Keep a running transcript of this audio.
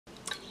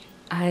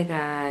Hi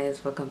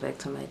guys, welcome back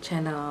to my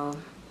channel.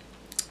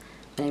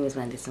 My name is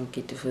Mandy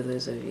Samkiti for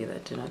those of you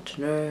that do not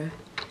know,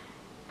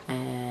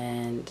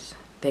 and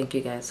thank you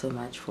guys so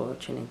much for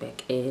tuning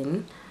back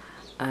in.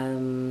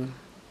 A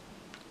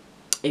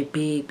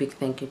big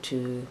thank you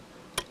to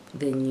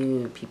the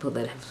new people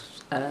that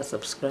have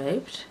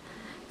subscribed.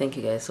 Thank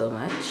you guys so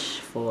much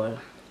for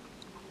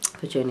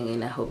tuning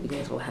in. I hope you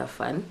guys will have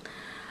fun.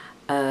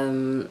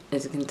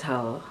 As you can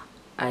tell,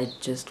 I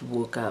just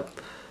woke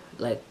up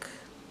like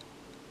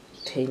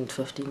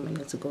 10-15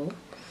 minutes ago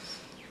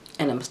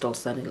and I'm still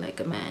sounding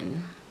like a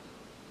man.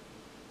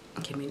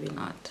 Okay, maybe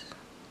not.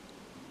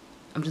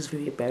 I'm just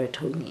very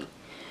baritone-y.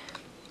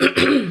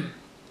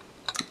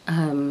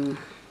 I'm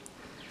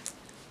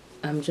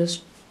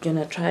just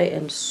gonna try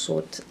and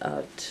sort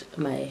out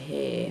my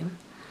hair.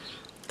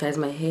 Guys,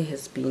 my hair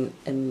has been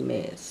a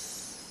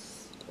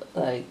mess.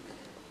 Like,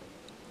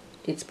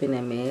 it's been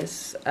a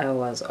mess. I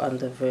was on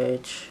the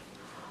verge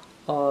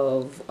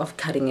of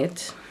cutting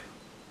it,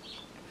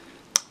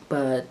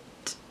 but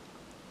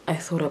I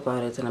thought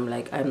about it and I'm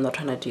like, I'm not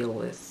trying to deal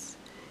with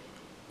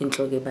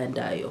intloge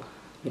bandayo,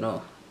 you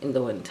know, in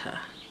the winter,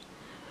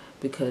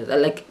 because I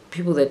like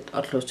people that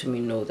are close to me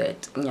know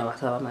that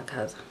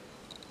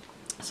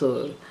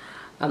so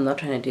I'm not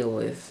trying to deal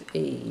with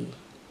a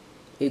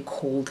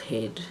cold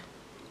head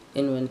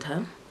in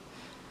winter.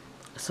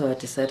 So I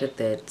decided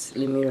that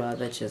let me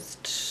rather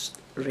just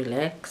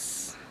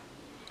relax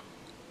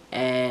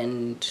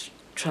and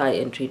try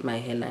and treat my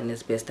hairline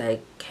as best I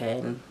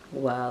can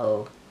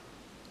while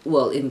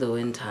in the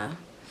winter.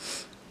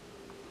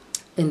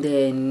 And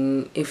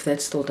then if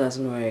that still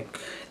doesn't work,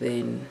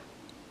 then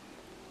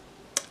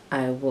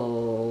I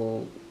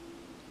will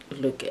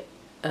look at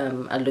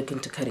I'll look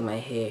into cutting my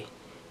hair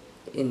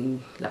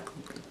in like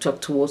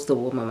towards the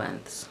warmer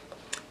months.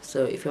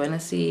 So if you want to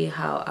see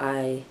how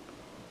I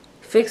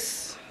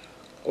fix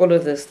all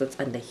of this that's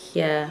under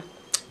here,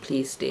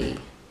 please stay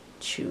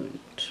tuned.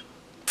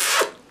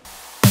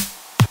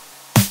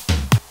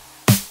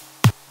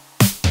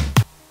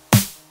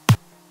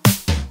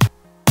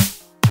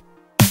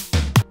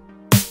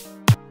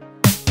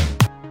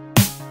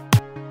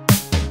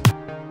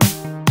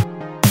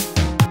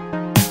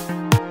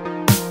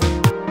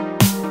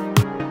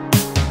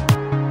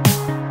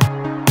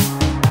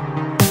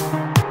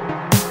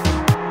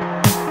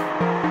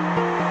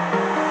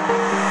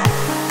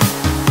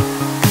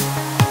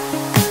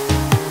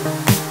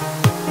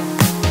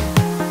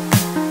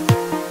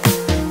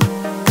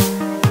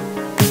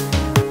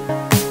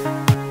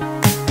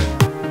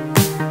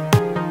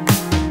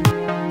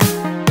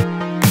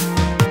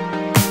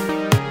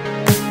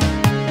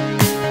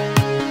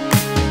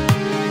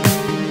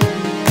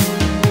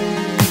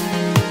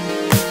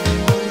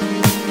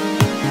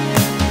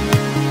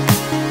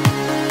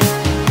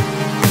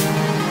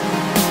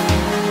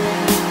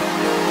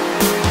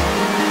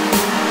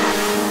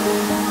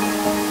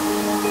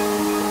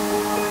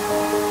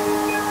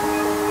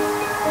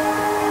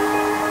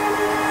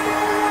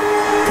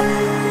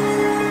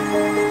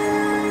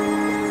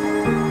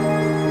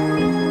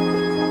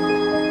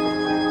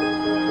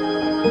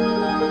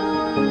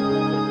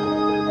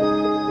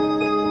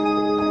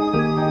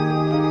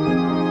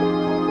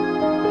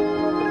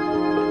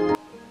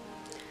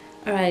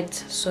 Alright,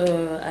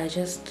 so I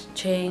just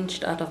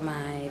changed out of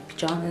my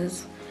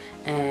pajamas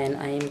and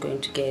I am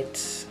going to get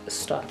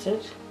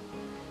started.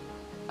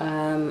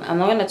 I'm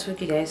not going to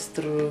talk you guys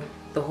through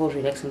the whole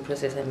relaxing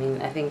process. I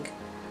mean, I think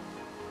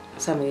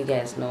some of you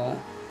guys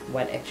know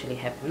what actually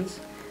happens,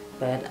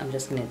 but I'm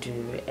just going to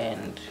do,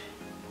 and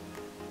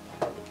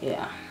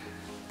yeah.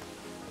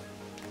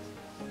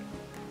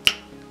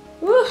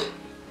 Woo!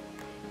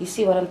 You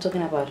see what I'm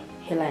talking about?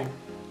 Hairline.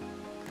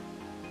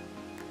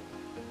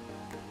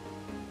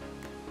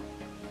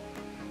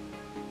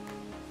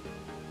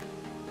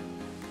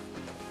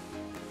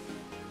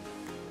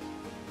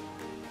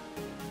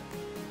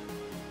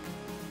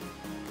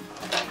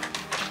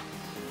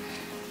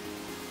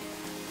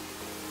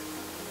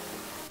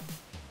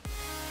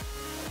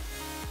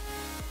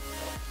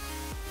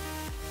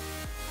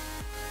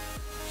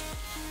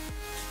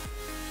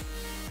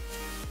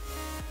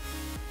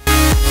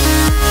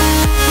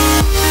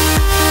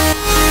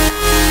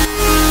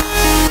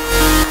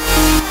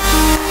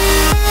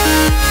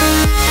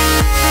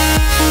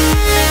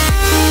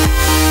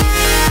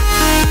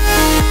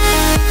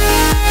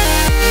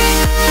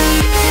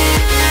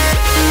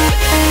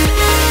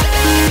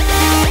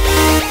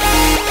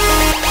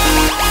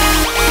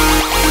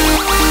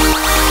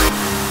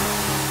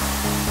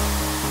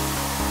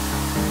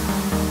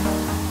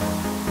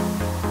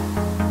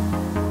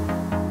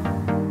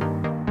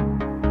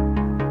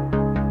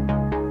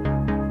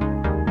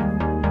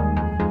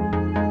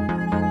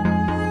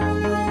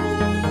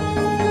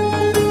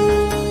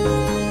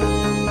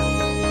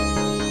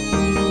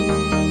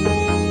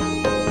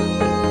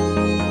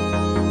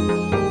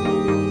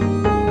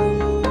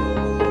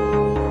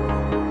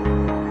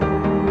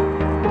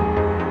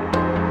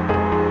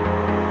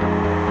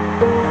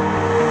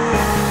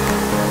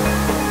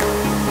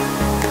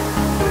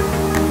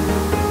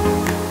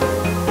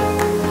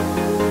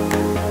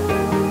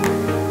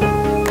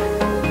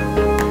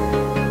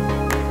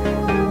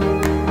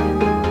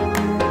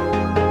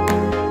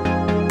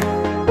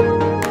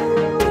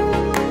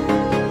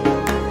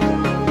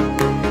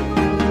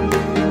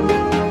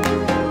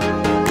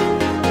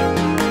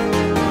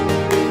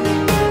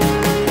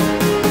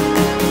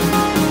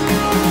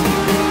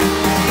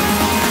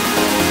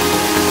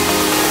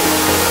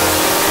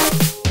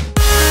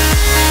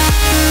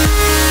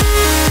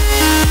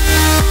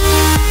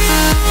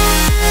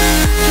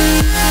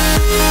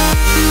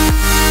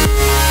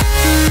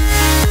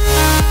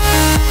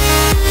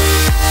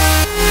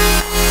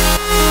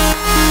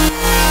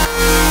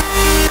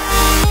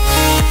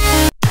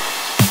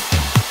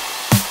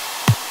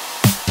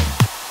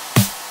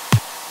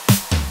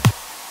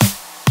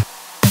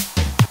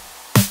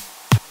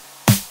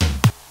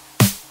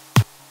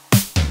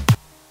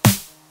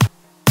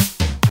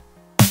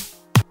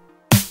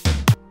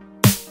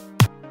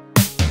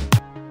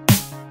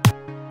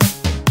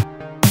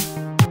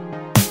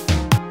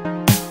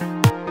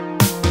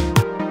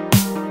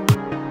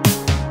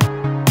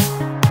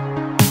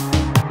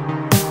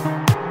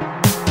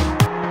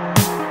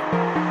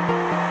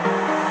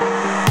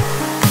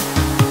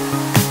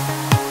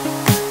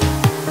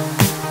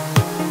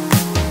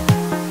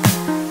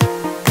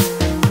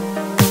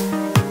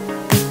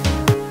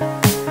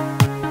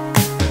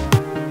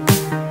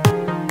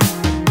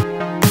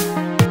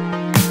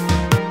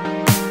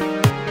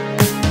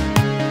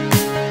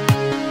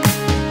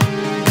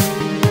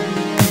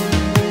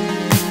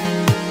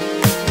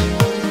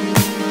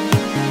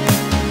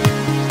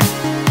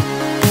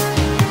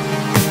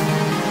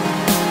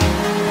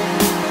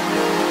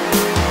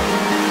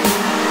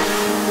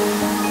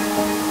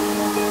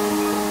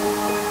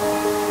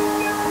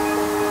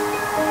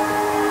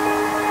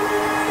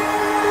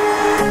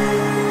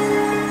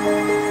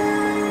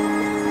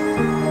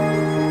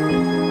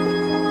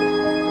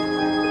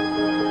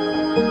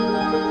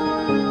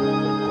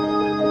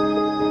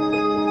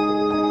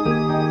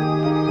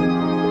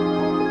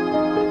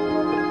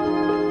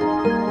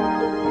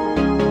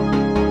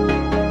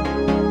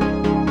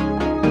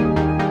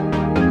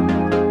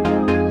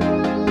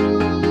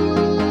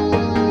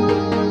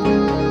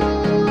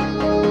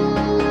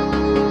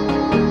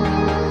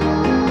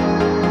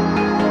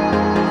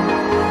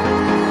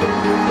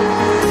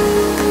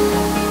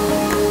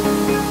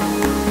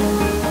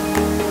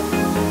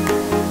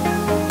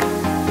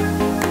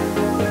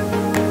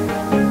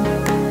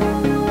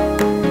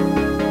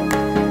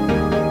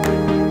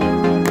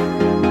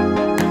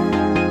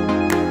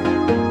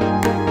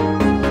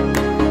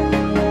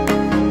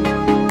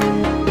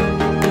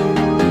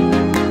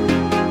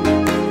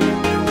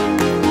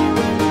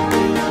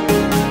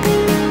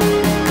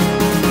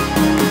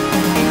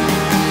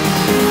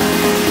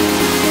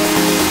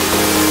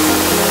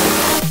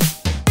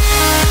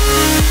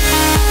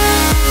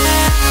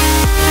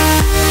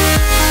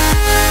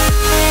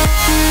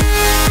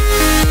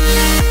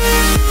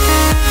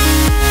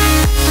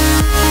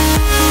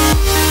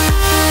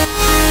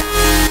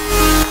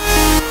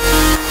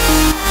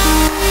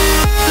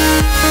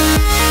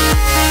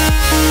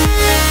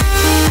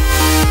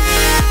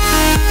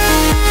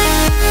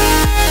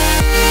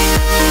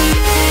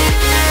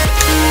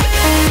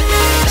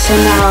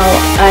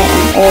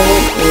 all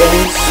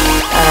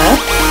rinsed up.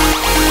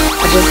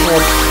 I just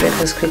had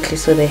breakfast quickly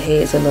so the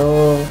hair is a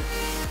little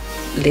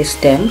less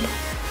damp.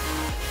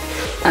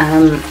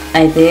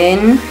 I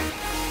then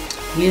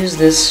use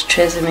this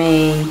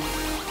Tresemme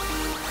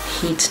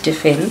heat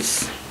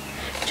defense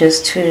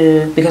just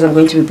to, because I'm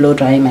going to be blow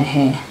drying my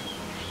hair,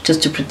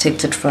 just to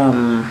protect it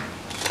from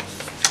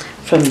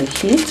the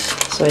heat.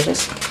 So I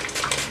just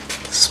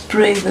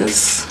spray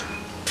this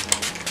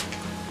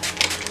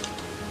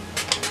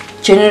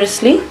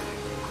generously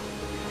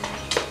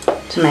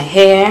to my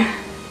hair.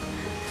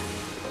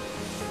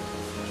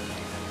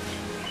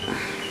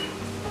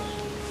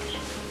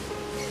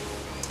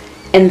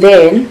 And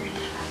then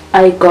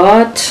I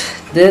got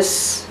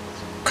this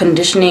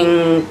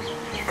conditioning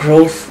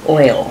growth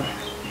oil.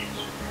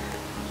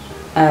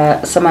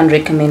 Someone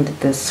recommended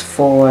this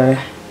for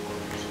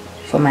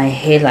my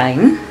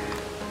hairline,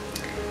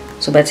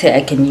 so but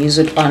I can use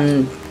it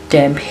on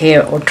damp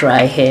hair or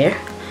dry hair.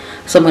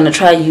 So I'm gonna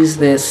try use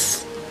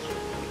this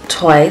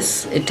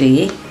twice a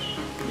day,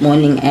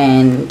 morning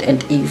and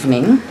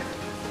evening,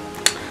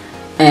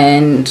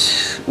 and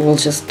we'll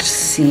just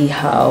see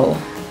how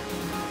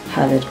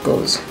that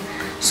goes.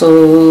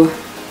 So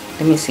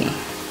let me see.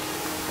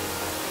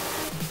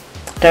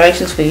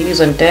 Directions for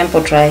use: on damp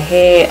or dry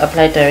hair,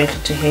 apply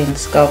directly to hair and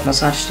scalp,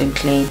 massage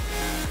gently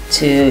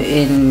to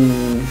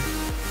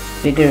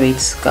invigorate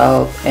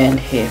scalp and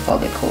hair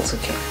follicles.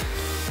 Okay,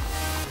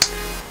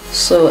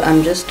 so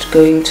I'm just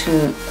going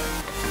to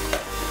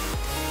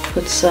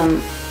put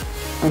some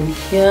on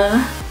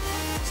here.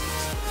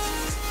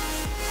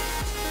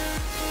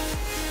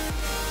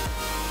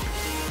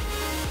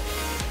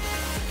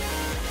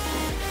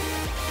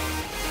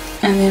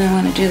 And then I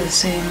want to do the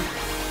same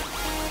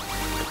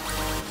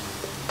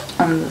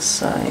on the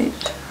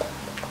side.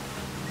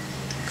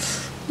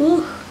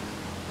 Ooh.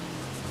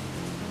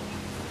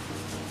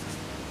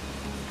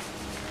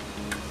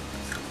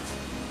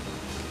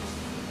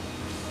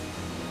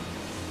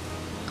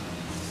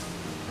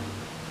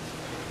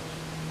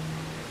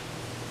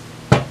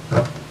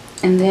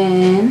 And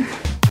then